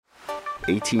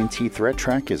AT&T Threat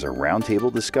Track is a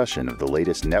roundtable discussion of the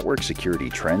latest network security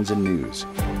trends and news,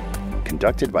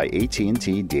 conducted by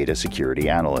AT&T data security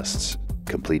analysts.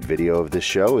 Complete video of this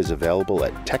show is available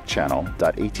at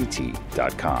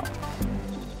techchannel.att.com.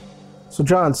 So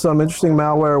John, some interesting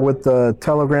malware with the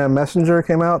Telegram Messenger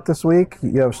came out this week.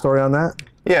 You have a story on that?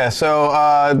 Yeah,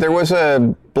 so there was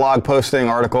a blog posting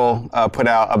article put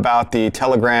out about the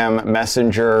Telegram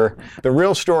Messenger. The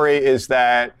real story is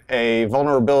that a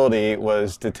vulnerability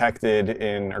was detected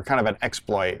in, or kind of an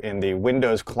exploit in the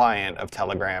Windows client of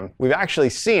Telegram. We've actually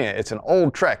seen it. It's an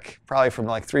old trick, probably from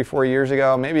like 3-4 years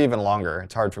ago, maybe even longer.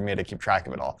 It's hard for me to keep track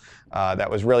of it all. That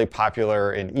was really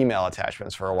popular in email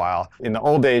attachments for a while. In the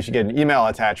old days, you get an email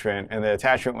attachment, and the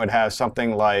attachment would have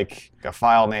something like a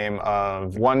file name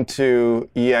of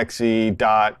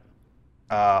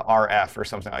 12exe.rf or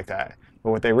something like that.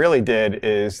 But what they really did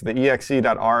is the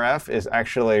exe.rf is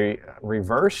actually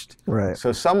reversed. Right.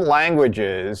 So some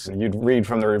languages, you'd read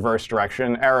from the reverse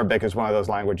direction. Arabic is one of those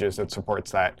languages that supports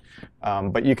that.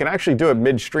 But you can actually do it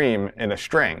midstream in a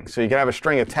string. So you can have a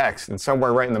string of text, and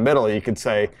somewhere right in the middle you could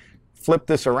say, flip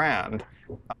this around.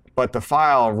 But the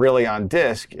file really on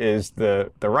disk is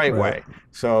the right way.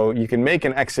 So you can make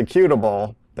an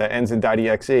executable that ends in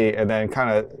 .exe and then kind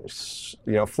of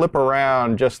flip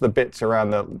around just the bits around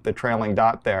the trailing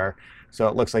dot there, so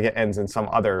it looks like it ends in some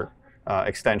other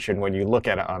extension when you look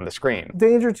at it on the screen.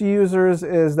 Danger to users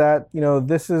is that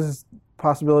this is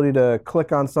possibility to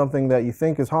click on something that you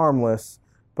think is harmless,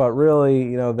 but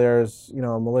really there's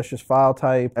a malicious file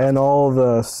type, and all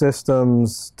the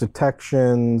systems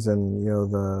detections and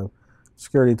the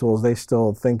security tools, they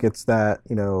still think it's that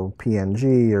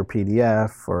PNG or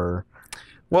PDF or.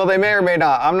 Well, they may or may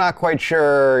not. I'm not quite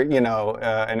sure, an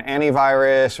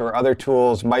antivirus or other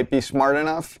tools might be smart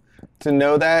enough to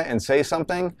know that and say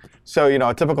something. So,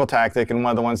 a typical tactic, and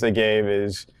one of the ones they gave,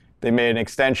 is they made an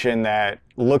extension that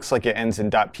looks like it ends in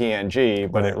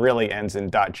 .png, but it really ends in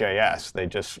 .js. They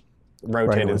just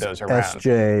rotated those around.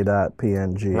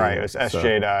 sj.png. Right, it was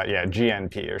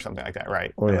sj.gnp or something like that,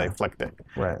 right? Oh, and yeah. they flicked it.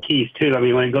 Right. Keys too. I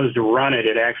mean, when it goes to run it,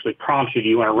 it actually prompts you, do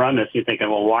you want to run this? You're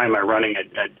thinking, well, why am I running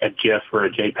a GIF or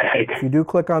a JPEG? If you do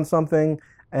click on something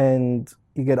and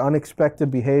you get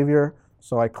unexpected behavior,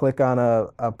 so I click on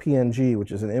a PNG,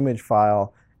 which is an image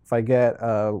file. If I get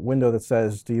a window that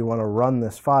says, do you want to run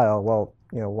this file? Well,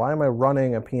 why am I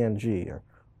running a PNG? Or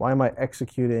why am I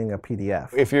executing a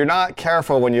PDF? If you're not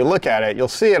careful when you look at it, you'll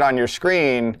see it on your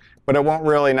screen, but it won't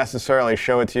really necessarily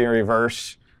show it to you in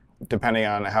reverse, depending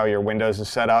on how your Windows is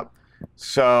set up.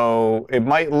 So it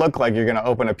might look like you're going to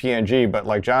open a PNG, but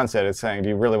like John said, it's saying, do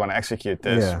you really want to execute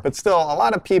this? Yeah. But still, a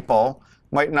lot of people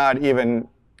might not even,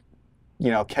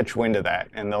 catch wind of that,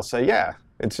 and they'll say, yeah,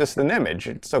 it's just an image.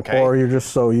 It's okay. Or you're just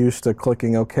so used to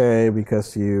clicking OK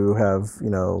because you have,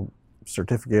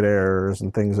 certificate errors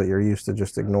and things that you're used to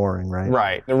just ignoring, right?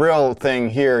 Right. The real thing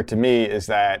here to me is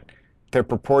that they're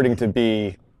purporting to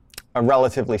be a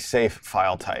relatively safe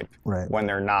file type when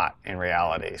they're not in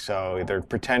reality. So they're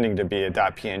pretending to be a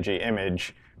 .png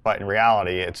image, but in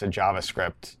reality it's a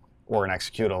JavaScript or an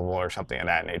executable or something of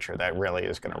that nature that really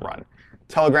is going to run.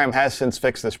 Telegram has since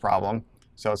fixed this problem,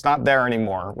 so it's not there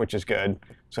anymore, which is good.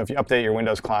 So if you update your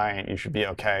Windows client, you should be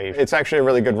okay. It's actually a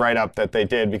really good write-up that they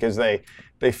did, because they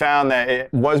found that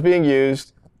it was being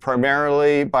used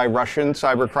primarily by Russian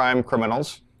cybercrime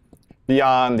criminals.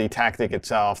 Beyond the tactic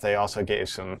itself, they also gave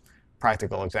some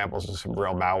practical examples of some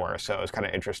real malware. So it was kind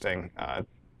of interesting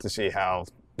to see how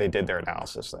they did their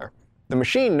analysis there. The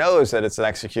machine knows that it's an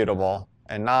executable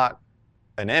and not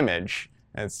an image.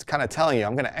 And it's kind of telling you,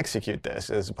 I'm going to execute this,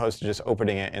 as opposed to just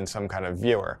opening it in some kind of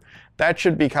viewer. That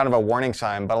should be kind of a warning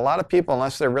sign, but a lot of people,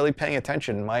 unless they're really paying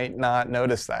attention, might not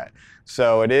notice that.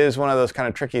 So it is one of those kind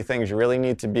of tricky things you really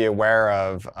need to be aware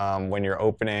of when you're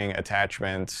opening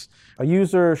attachments. A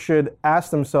user should ask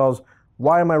themselves,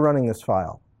 why am I running this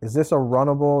file? Is this a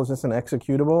runnable? Is this an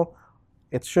executable?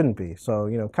 It shouldn't be.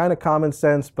 So, kind of common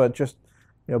sense, but just,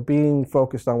 being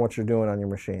focused on what you're doing on your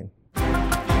machine.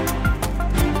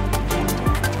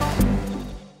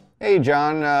 Hey,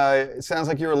 John, it sounds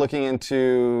like you were looking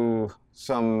into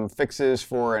some fixes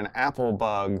for an Apple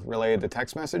bug related to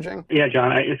text messaging. Yeah,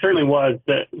 John, it certainly was.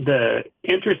 The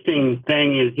interesting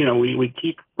thing is, we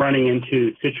keep running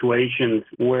into situations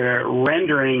where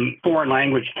rendering foreign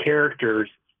language characters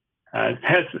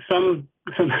has some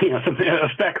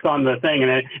effects on the thing.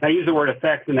 And I use the word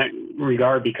effects in that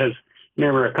regard because,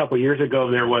 remember, a couple of years ago,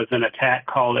 there was an attack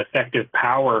called Effective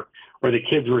Power, where the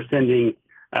kids were sending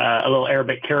a little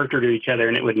Arabic character to each other,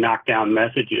 and it would knock down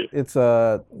messages. It's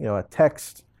a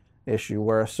text issue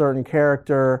where a certain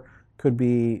character could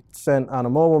be sent on a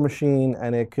mobile machine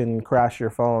and it can crash your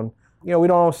phone. You know, we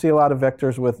don't see a lot of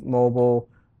vectors with mobile,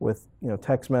 with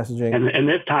text messaging. And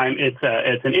this time it's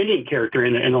an Indian character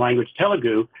in the language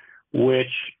Telugu,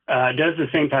 which does the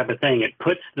same type of thing. It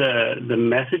puts the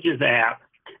Messages app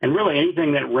and really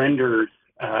anything that renders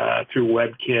through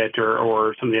WebKit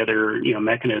or some of the other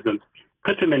mechanisms,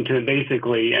 puts them into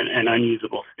basically an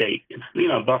unusable state. It's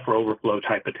a buffer overflow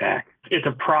type attack. It's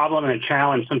a problem and a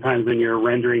challenge sometimes when you're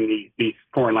rendering these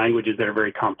foreign languages that are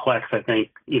very complex. I think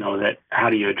that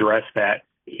how do you address that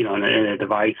in a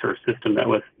device or system that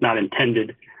was not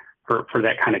intended for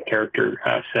that kind of character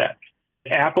set.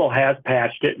 Apple has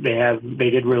patched it. They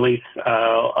did release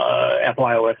Apple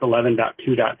iOS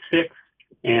 11.2.6.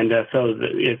 And so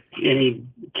if any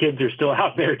kids are still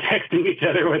out there texting each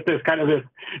other with this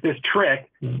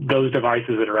trick, those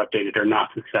devices that are updated are not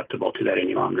susceptible to that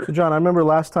any longer. So John, I remember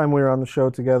last time we were on the show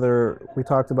together, we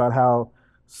talked about how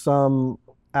some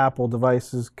Apple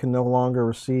devices can no longer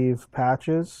receive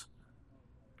patches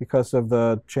because of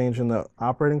the change in the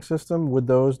operating system. Would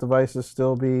those devices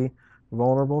still be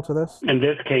vulnerable to this? In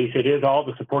this case, it is all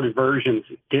the supported versions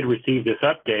did receive this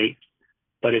update.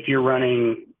 But if you're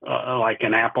running like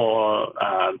an Apple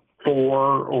 4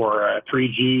 or a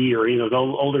 3G or those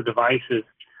older devices,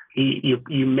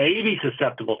 you may be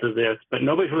susceptible to this, but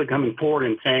nobody's really coming forward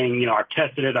and saying, I've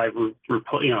tested it, I've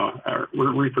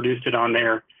reproduced it on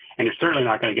there, and you're certainly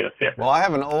not going to get a fix. Well, I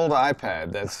have an old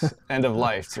iPad that's end of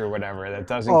life or whatever that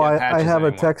doesn't get patches I have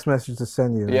anymore. a text message to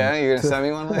send you. Yeah, you're going to send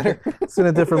me one later? It's in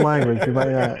a different language. You might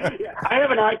not. I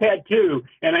have an iPad too,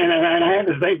 and I have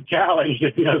the same challenge.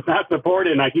 It's not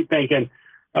supported, and I keep thinking,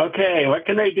 okay, what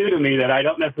can they do to me that I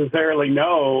don't necessarily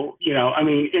know? I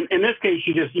mean, in this case,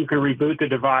 you can reboot the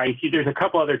device. There's a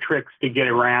couple other tricks to get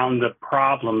around the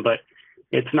problem, but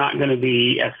it's not going to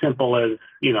be as simple as,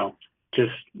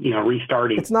 just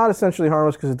restarting. It's not essentially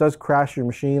harmless because it does crash your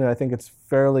machine, and I think it's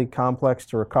fairly complex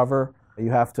to recover.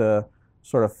 You have to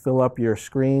sort of fill up your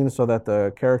screen so that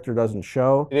the character doesn't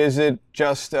show. Is it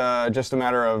just a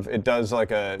matter of it does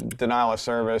like a denial of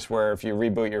service where if you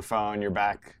reboot your phone, you're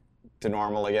back to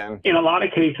normal again? In a lot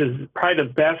of cases, probably the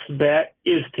best bet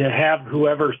is to have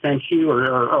whoever sent you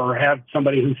or have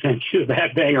somebody who sent you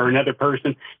that thing or another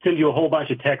person send you a whole bunch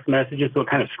of text messages so it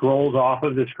kind of scrolls off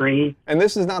of the screen. And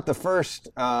this is not the first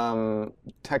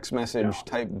text message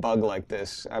type bug like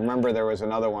this. I remember there was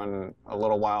another one a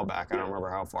little while back. I don't remember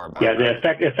how far back. Yeah, the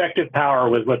effective power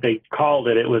was what they called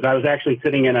it. I was actually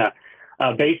sitting in a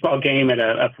baseball game at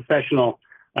a professional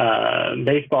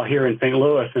baseball here in St.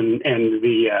 Louis, and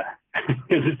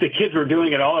the kids were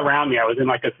doing it all around me. I was in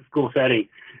like a school setting,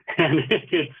 and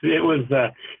it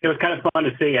was kind of fun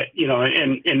to see it,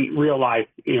 in real life,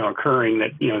 occurring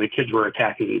that the kids were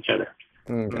attacking each other.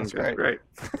 That's great.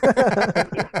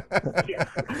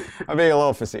 I'm being a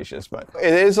little facetious, but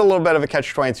it is a little bit of a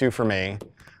catch-22 for me.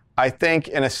 I think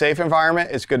in a safe environment,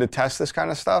 it's good to test this kind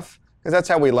of stuff because that's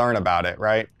how we learn about it,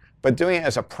 right? But doing it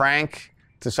as a prank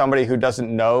to somebody who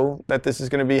doesn't know that this is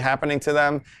going to be happening to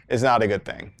them is not a good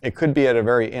thing. It could be at a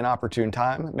very inopportune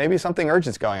time. Maybe something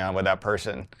urgent's going on with that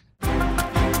person.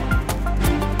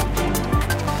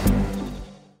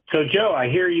 So, Joe, I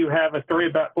hear you have a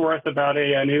story for us about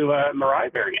a new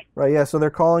Mirai variant. Right, yeah, so they're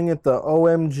calling it the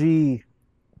OMG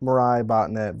Mirai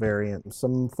botnet variant.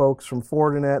 Some folks from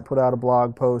Fortinet put out a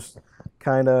blog post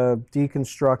kind of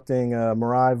deconstructing a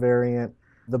Mirai variant.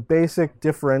 The basic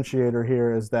differentiator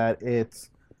here is that it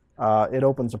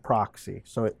opens a proxy.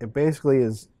 So it basically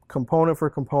is component for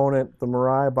component, the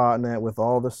Mirai botnet with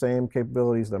all the same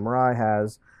capabilities that Mirai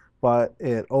has, but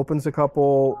it opens a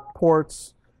couple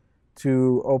ports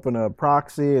to open a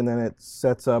proxy, and then it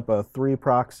sets up a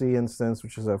 3-proxy instance,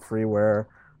 which is a freeware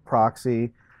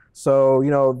proxy. So,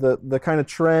 the kind of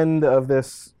trend of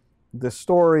this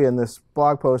story and this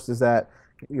blog post is that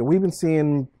we've been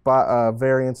seeing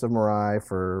variants of Mirai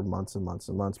for months and months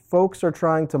and months. Folks are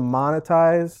trying to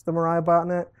monetize the Mirai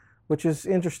botnet, which is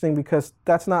interesting because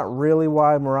that's not really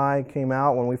why Mirai came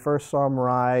out. When we first saw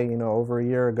Mirai, over a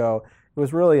year ago, it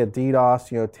was really a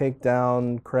DDoS, take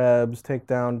down Krebs, take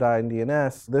down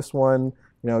DNS. This one,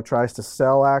 tries to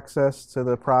sell access to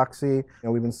the proxy.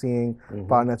 We've been seeing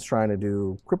botnets trying to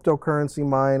do cryptocurrency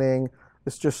mining.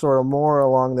 It's just sort of more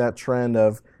along that trend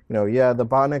of, the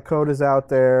botnet code is out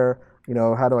there.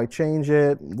 How do I change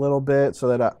it a little bit so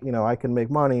that I can make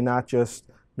money, not just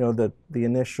the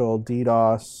initial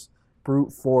DDoS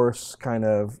brute force kind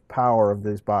of power of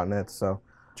these botnets. So,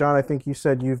 John, I think you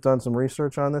said you've done some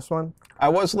research on this one. I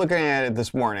was looking at it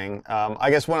this morning. I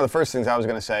guess one of the first things I was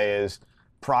going to say is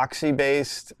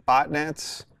proxy-based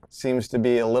botnets seems to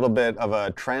be a little bit of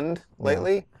a trend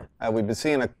lately. We've been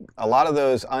seeing a lot of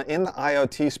those in the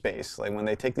IoT space. Like when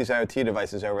they take these IoT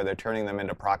devices over, they're turning them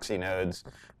into proxy nodes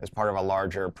as part of a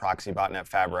larger proxy botnet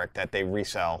fabric that they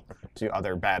resell to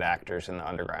other bad actors in the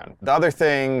underground. The other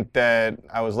thing that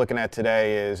I was looking at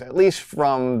today is, at least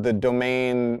from the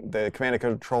domain, the command and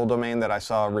control domain that I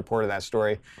saw reported that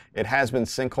story, it has been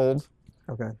sinkholed.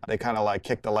 Okay. They kind of like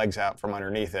kick the legs out from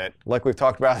underneath it. Like we've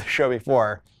talked about on the show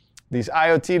before, these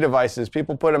IoT devices,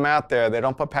 people put them out there, they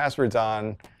don't put passwords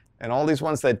on, and all these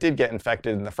ones that did get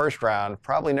infected in the first round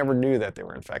probably never knew that they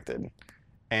were infected.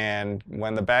 And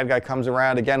when the bad guy comes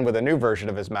around again with a new version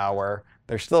of his malware,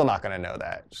 they're still not going to know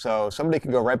that. So somebody can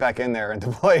go right back in there and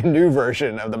deploy a new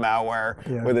version of the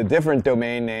malware with a different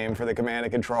domain name for the command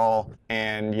and control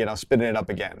and, you know, spin it up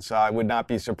again. So I would not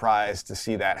be surprised to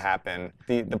see that happen.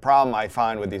 The problem I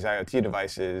find with these IoT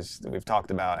devices that we've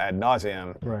talked about ad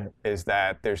nauseum is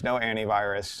that there's no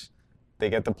antivirus. They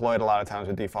get deployed a lot of times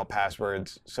with default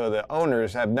passwords. So the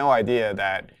owners have no idea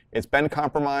that it's been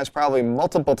compromised probably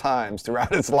multiple times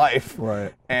throughout its life.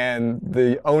 Right. And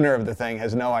the owner of the thing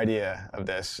has no idea of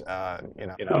this. And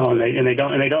they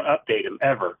don't update them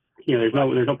ever. You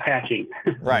know, there's no patching.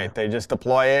 Right. They just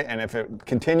deploy it, and if it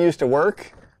continues to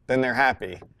work, then they're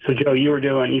happy. So Joe, you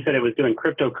said it was doing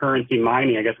cryptocurrency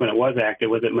mining, I guess, when it was active.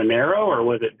 Was it Monero or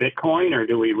was it Bitcoin, or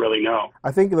do we really know?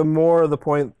 I think the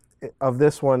point of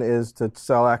this one is to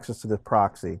sell access to the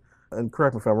proxy. And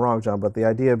correct me if I'm wrong, John, but the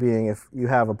idea being if you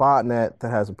have a botnet that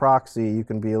has a proxy, you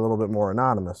can be a little bit more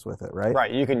anonymous with it, right?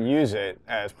 Right. You can use it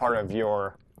as part of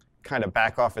your kind of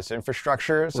back office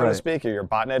infrastructure, so to speak, or your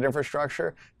botnet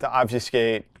infrastructure to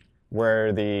obfuscate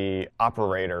where the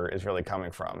operator is really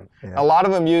coming from. Yeah. A lot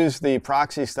of them use the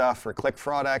proxy stuff for click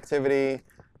fraud activity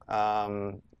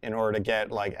in order to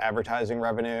get like advertising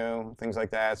revenue, things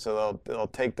like that. So they'll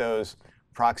take those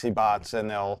proxy bots and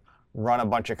they'll run a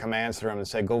bunch of commands through them and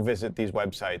say, go visit these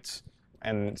websites.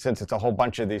 And since it's a whole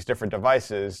bunch of these different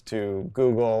devices to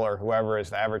Google or whoever is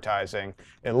the advertising,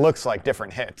 it looks like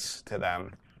different hits to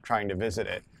them trying to visit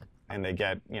it. And they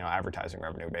get, you know, advertising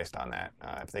revenue based on that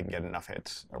if they can get enough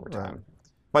hits over time. Right.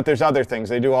 But there's other things.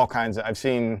 They do all kinds of, I've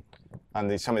seen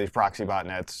on some of these proxy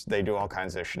botnets, they do all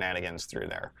kinds of shenanigans through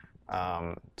there.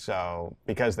 So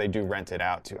because they do rent it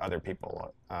out to other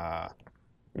people,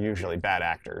 usually bad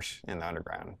actors in the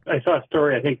underground. I saw a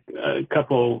story, I think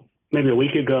maybe a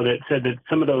week ago, that said that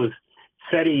some of those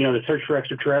SETI, you know, the search for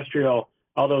extraterrestrial,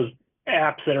 all those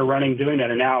apps that are running doing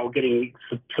that are now getting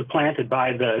supplanted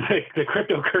by the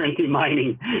cryptocurrency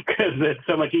mining because it's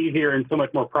so much easier and so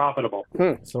much more profitable.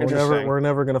 So we're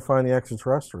never going to find the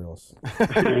extraterrestrials.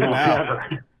 No,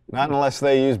 not unless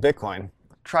they use Bitcoin.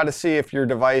 Try to see if your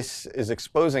device is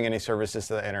exposing any services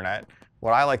to the internet.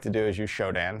 What I like to do is use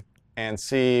Shodan and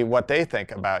see what they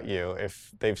think about you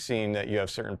if they've seen that you have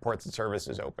certain ports and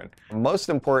services open. Most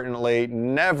importantly,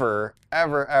 never,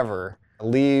 ever, ever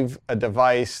leave a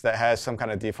device that has some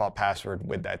kind of default password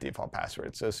with that default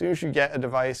password. So as soon as you get a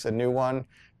device, a new one,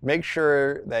 make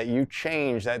sure that you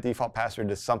change that default password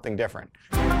to something different.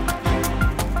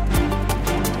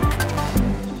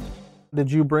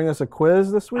 Did you bring us a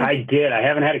quiz this week? I did. I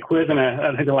haven't had a quiz in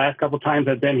the last couple times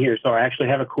I've been here, so I actually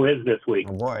have a quiz this week.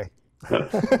 Oh boy.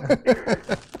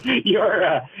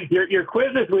 Your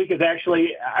quiz this week is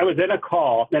actually, I was in a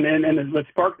call, and what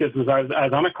sparked this was I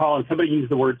was on a call and somebody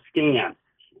used the word scan.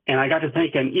 And I got to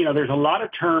thinking, you know, there's a lot of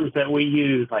terms that we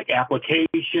use like application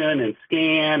and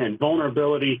scan and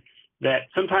vulnerability that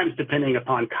sometimes, depending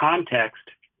upon context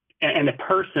and the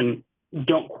person,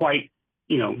 don't quite,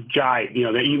 you know, jive.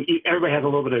 You know, everybody has a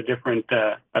little bit of different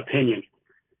opinion.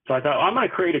 So I thought, I'm going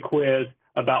to create a quiz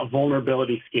about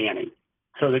vulnerability scanning.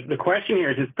 So the question here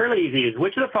is, it's fairly easy, is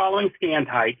which of the following scan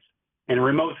types and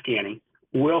remote scanning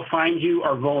will find you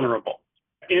are vulnerable?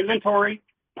 Inventory,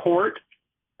 port,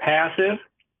 passive,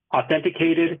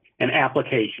 authenticated, and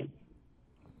application.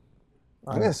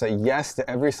 I'm going to say yes to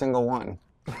every single one.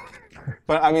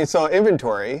 But I mean, so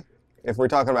inventory, if we're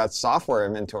talking about software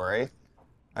inventory,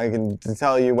 I can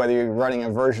tell you whether you're running a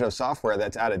version of software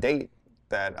that's out of date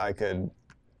that I could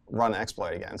run an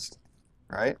exploit against,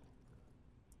 right?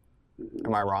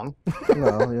 Am I wrong?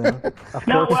 No, yeah.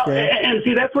 No, well, and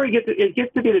see, that's where it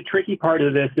gets to be the tricky part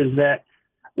of this, is that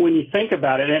when you think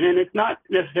about it, and it's not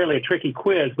necessarily a tricky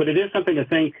quiz, but it is something to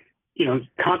think, you know,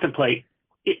 contemplate.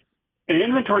 An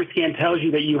inventory scan tells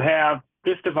you that you have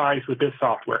this device with this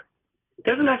software. It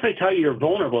doesn't necessarily tell you you're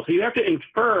vulnerable. So you have to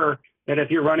infer that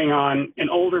if you're running on an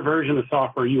older version of the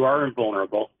software, you are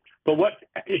invulnerable. But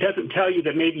it doesn't tell you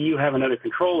that maybe you have another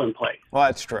control in place. Well,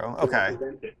 that's true. Okay.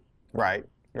 Right.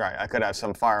 I could have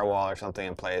some firewall or something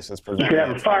in place that's preventing. You could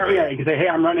have a firewall. Yeah, you could say, hey,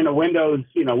 I'm running a Windows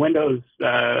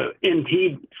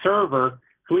NT server,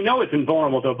 So we know it's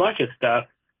invulnerable to a bunch of stuff,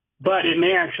 but it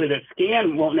may actually, that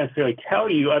scan won't necessarily tell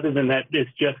you other than that it's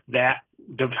just that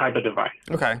type of device.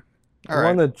 Okay. The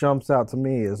one that jumps out to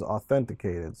me is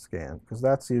authenticated scan, because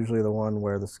that's usually the one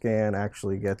where the scan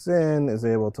actually gets in, is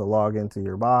able to log into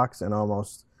your box and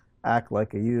almost act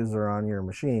like a user on your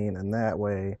machine, and that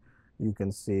way you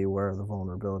can see where the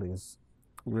vulnerabilities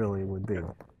really would be.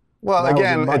 Well,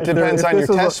 again, it depends on your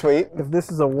test suite. If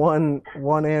this is a one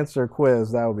answer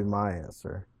quiz, that would be my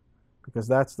answer, because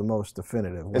that's the most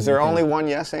definitive. Is there only one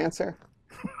yes answer?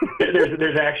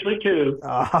 There's actually two.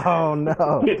 Oh,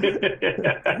 no.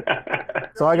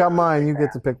 So I got mine. You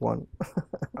get to pick one.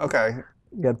 Okay.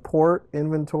 You got port,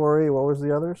 inventory. What was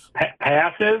the others?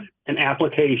 Passive and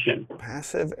application.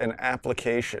 Passive and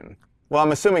application. Well,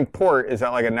 I'm assuming port, is that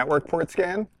like a network port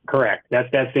scan? Correct.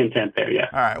 That's the intent there, yeah.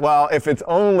 All right. Well, if it's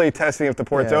only testing if the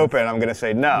port's open, I'm going to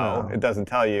say no. It doesn't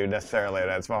tell you necessarily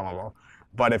that it's vulnerable.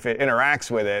 But if it interacts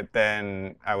with it,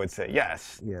 then I would say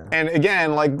yes. Yeah. And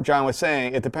again, like John was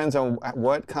saying, it depends on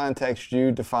what context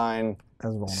you define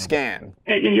as vulnerable. Scan.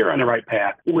 And you're on the right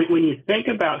path. When you think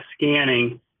about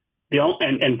scanning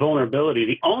and vulnerability,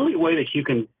 the only way that you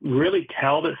can really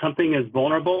tell that something is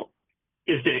vulnerable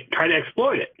is to try to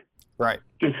exploit it. Right.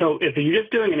 And so if you're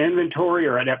just doing an inventory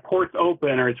or that port's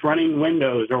open or it's running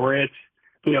Windows or it's,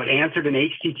 it answered an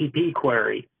HTTP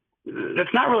query,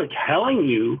 that's not really telling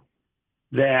you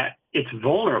that it's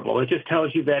vulnerable. It just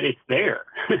tells you that it's there.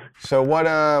 So what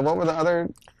were the other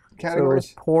categories?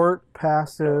 So port,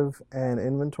 passive, and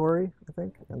inventory, I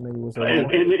think. And maybe was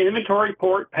inventory,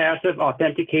 port, passive,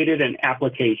 authenticated, and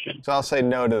application. So I'll say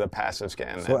no to the passive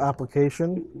scan then. So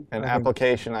application? And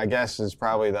application, I guess, is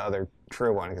probably the other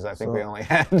true one, because I think we only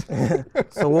had...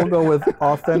 So we'll go with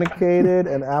authenticated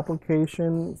and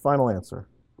application. Final answer.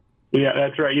 Yeah,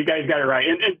 that's right. You guys got it right.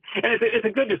 And it's a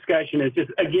good discussion. It's just,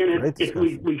 again,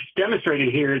 we've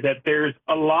demonstrated here that there's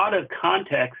a lot of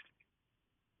context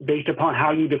based upon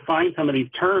how you define some of these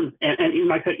terms. And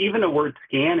like I said, even the word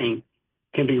scanning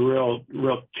can be real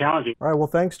challenging. All right. Well,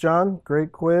 thanks, John.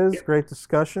 Great quiz. Great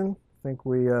discussion. I think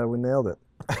we nailed it.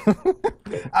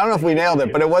 I don't know if we nailed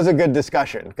it, but it was a good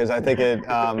discussion, because I think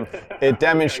it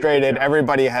demonstrated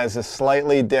everybody has a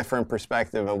slightly different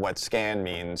perspective of what scan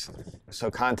means.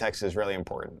 So context is really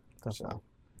important. So.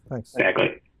 Thanks.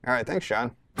 Exactly. All right. Thanks,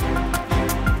 John.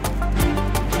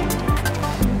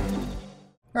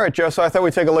 All right, Joe, so I thought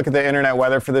we'd take a look at the internet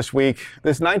weather for this week.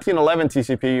 This 1911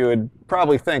 TCP, you would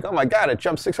probably think, oh my God, it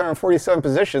jumped 647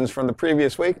 positions from the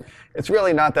previous week. It's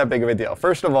really not that big of a deal.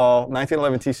 First of all,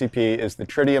 1911 TCP is the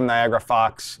Tritium Niagara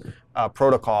Fox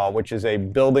protocol, which is a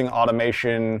building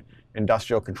automation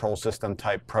industrial control system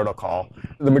type protocol.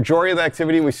 The majority of the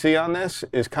activity we see on this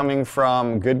is coming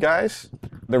from good guys.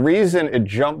 The reason it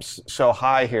jumps so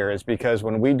high here is because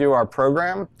when we do our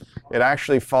program, it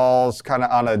actually falls kind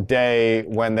of on a day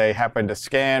when they happen to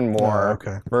scan more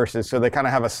versus, so they kind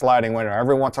of have a sliding window.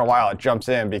 Every once in a while it jumps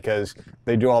in because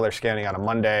they do all their scanning on a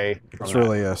Monday. It's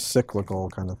really a cyclical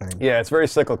kind of thing. Yeah, it's very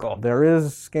cyclical. There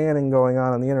is scanning going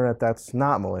on the internet that's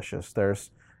not malicious. There's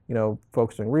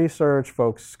folks doing research,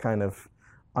 folks kind of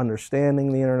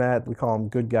understanding the internet. We call them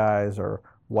good guys or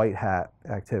white hat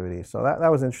activity. So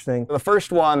that was interesting. The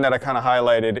first one that I kind of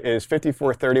highlighted is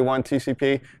 5431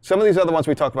 TCP. Some of these other ones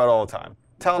we talk about all the time.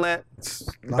 Telnet, it's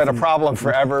been a problem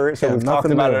forever, so we've talked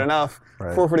about it enough.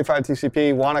 Right. 445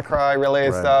 TCP, WannaCry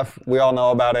related stuff, we all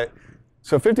know about it.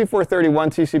 So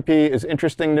 5431 TCP is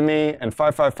interesting to me, and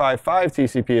 5555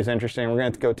 TCP is interesting. We're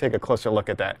going to go take a closer look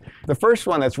at that. The first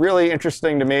one that's really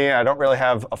interesting to me, I don't really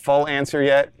have a full answer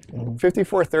yet,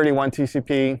 5431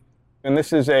 TCP, and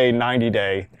this is a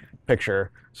 90-day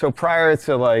picture. So prior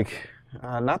to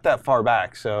not that far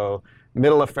back, so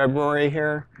middle of February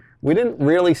here, we didn't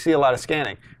really see a lot of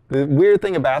scanning. The weird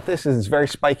thing about this is it's very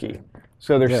spiky.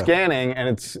 So they're scanning, and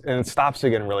it stops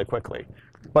again really quickly.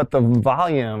 But the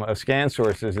volume of scan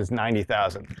sources is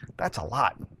 90,000. That's a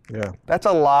lot. Yeah. That's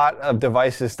a lot of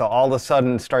devices to all of a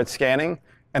sudden start scanning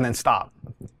and then stop.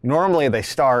 Normally they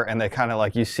start and they kind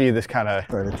of you see this kind of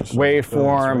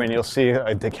waveform and you'll see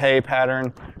a decay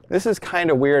pattern. This is kind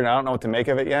of weird and I don't know what to make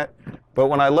of it yet. But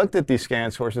when I looked at these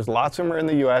scan sources, lots of them are in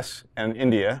the US and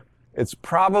India. It's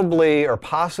probably or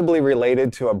possibly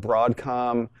related to a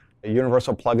Broadcom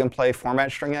universal plug-and-play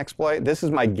format string exploit. This is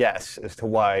my guess as to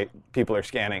why people are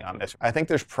scanning on this. I think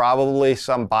there's probably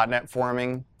some botnet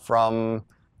forming from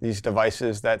these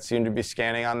devices that seem to be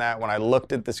scanning on that. When I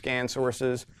looked at the scan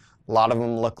sources, a lot of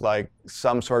them look like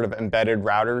some sort of embedded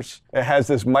routers. It has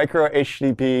this micro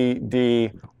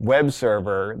HTTPD web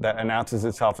server that announces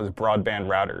itself as broadband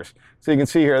routers. So you can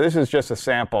see here, this is just a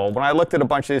sample. When I looked at a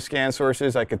bunch of these scan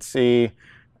sources, I could see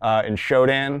in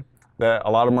Shodan, that a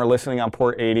lot of them are listening on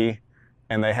port 80,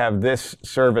 and they have this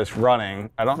service running.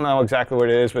 I don't know exactly what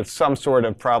it is, but it's some sort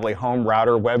of probably home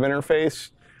router web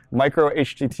interface. Micro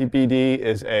HTTPD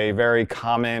is a very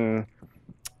common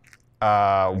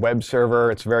web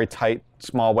server. It's a very tight,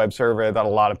 small web server that a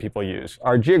lot of people use.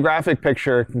 Our geographic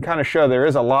picture can kind of show there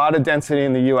is a lot of density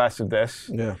in the US of this,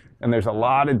 and there's a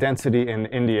lot of density in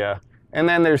India, and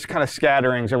then there's kind of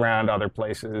scatterings around other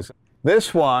places.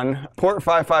 This one, port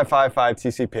 5555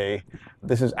 TCP,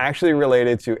 this is actually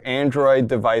related to Android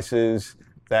devices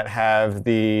that have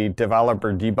the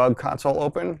developer debug console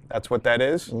open. That's what that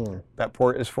is. That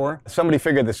port is for. Somebody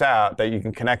figured this out, that you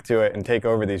can connect to it and take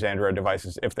over these Android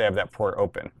devices if they have that port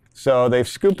open. So they've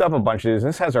scooped up a bunch of these.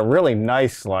 This has a really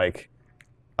nice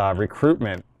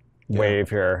recruitment wave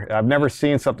here. I've never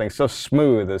seen something so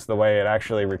smooth as the way it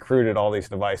actually recruited all these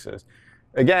devices.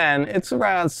 Again, it's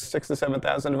around 6,000 to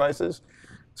 7,000 devices.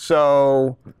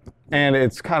 So, and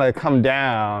it's kind of come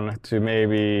down to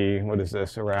maybe, what is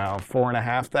this, around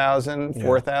 4,500,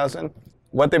 4,000.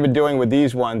 What they've been doing with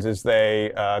these ones is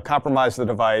they compromise the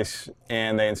device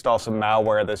and they install some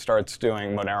malware that starts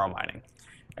doing Monero mining.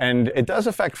 And it does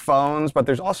affect phones, but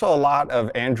there's also a lot of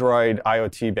Android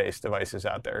IoT-based devices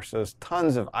out there. So there's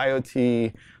tons of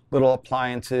IoT, little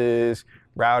appliances,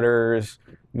 routers,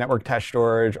 network attached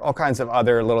storage, all kinds of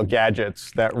other little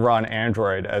gadgets that run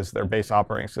Android as their base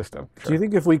operating system. Do you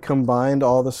think if we combined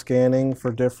all the scanning for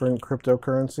different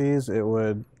cryptocurrencies, it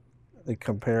would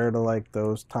compare to like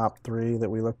those top 3 that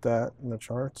we looked at in the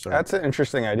charts? Or? That's an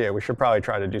interesting idea. We should probably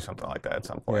try to do something like that at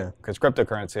some point. Because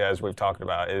cryptocurrency, as we've talked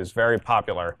about, is very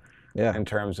popular in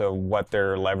terms of what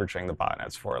they're leveraging the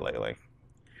botnets for lately.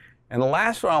 And the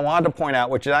last one I wanted to point out,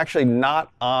 which is actually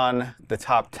not on the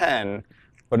top 10,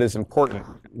 but is important.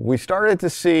 We started to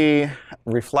see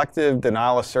reflective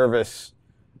denial of service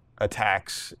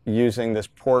attacks using this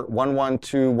port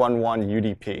 11211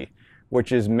 UDP,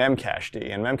 which is Memcached.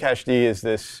 And Memcached is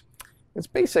this, it's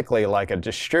basically like a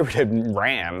distributed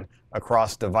RAM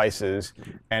across devices,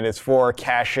 and it's for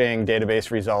caching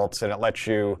database results, and it lets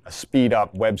you speed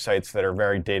up websites that are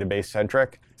very database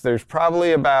centric. There's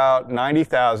probably about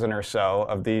 90,000 or so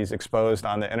of these exposed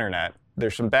on the internet.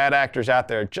 There's some bad actors out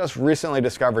there just recently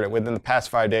discovered it within the past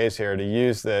 5 days here to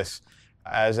use this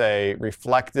as a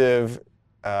reflective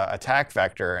attack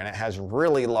vector, and it has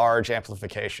really large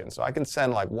amplification. So I can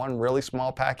send like one really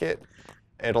small packet,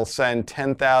 it'll send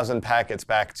 10,000 packets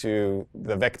back to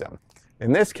the victim.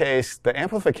 In this case, the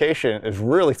amplification is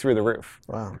really through the roof.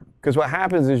 Wow. Because what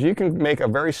happens is you can make a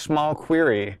very small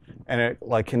query and it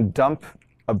can dump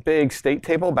a big state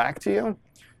table back to you.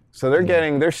 So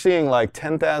they're seeing like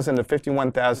 10,000 to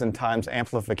 51,000 times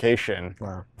amplification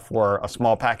for a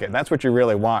small packet. And that's what you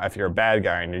really want if you're a bad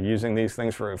guy and you're using these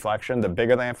things for reflection. The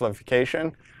bigger the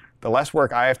amplification, the less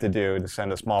work I have to do to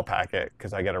send a small packet,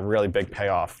 because I get a really big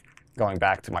payoff going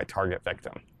back to my target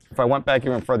victim. If I went back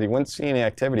even further, you wouldn't see any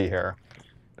activity here.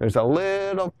 There's a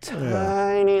little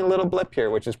tiny little blip here,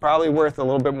 which is probably worth a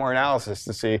little bit more analysis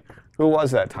to see who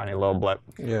was that tiny little blip.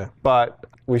 But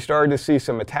we started to see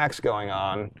some attacks going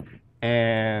on,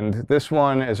 and this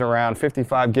one is around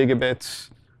 55 gigabits,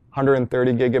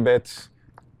 130 gigabits.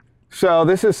 So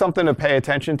this is something to pay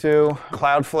attention to.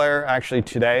 Cloudflare actually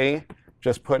today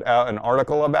just put out an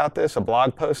article about this, a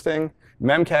blog posting.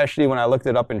 Memcached, when I looked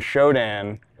it up in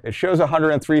Shodan, it shows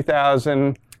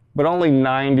 103,000, but only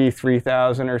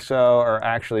 93,000 or so are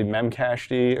actually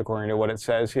Memcached, according to what it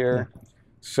says here.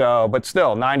 So, but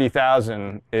still,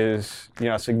 90,000 is,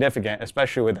 significant,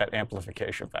 especially with that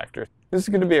amplification factor. This is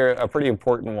going to be a pretty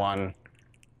important one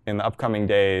in the upcoming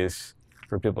days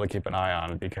for people to keep an eye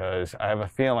on, because I have a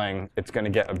feeling it's going to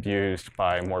get abused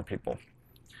by more people.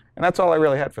 And that's all I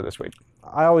really had for this week.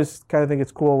 I always kind of think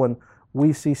it's cool when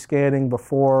we see scanning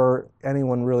before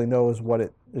anyone really knows what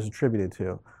it is attributed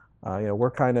to.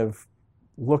 We're kind of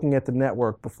looking at the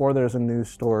network before there's a news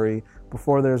story,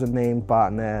 before there's a named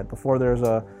botnet, before there's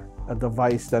a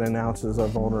device that announces a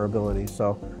vulnerability.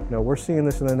 So, we're seeing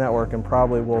this in the network, and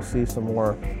probably we'll see some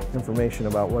more information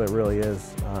about what it really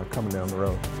is coming down the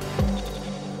road.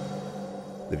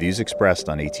 The views expressed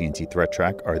on AT&T Threat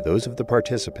Track are those of the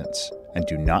participants and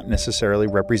do not necessarily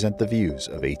represent the views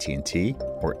of AT&T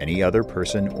or any other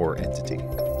person or entity.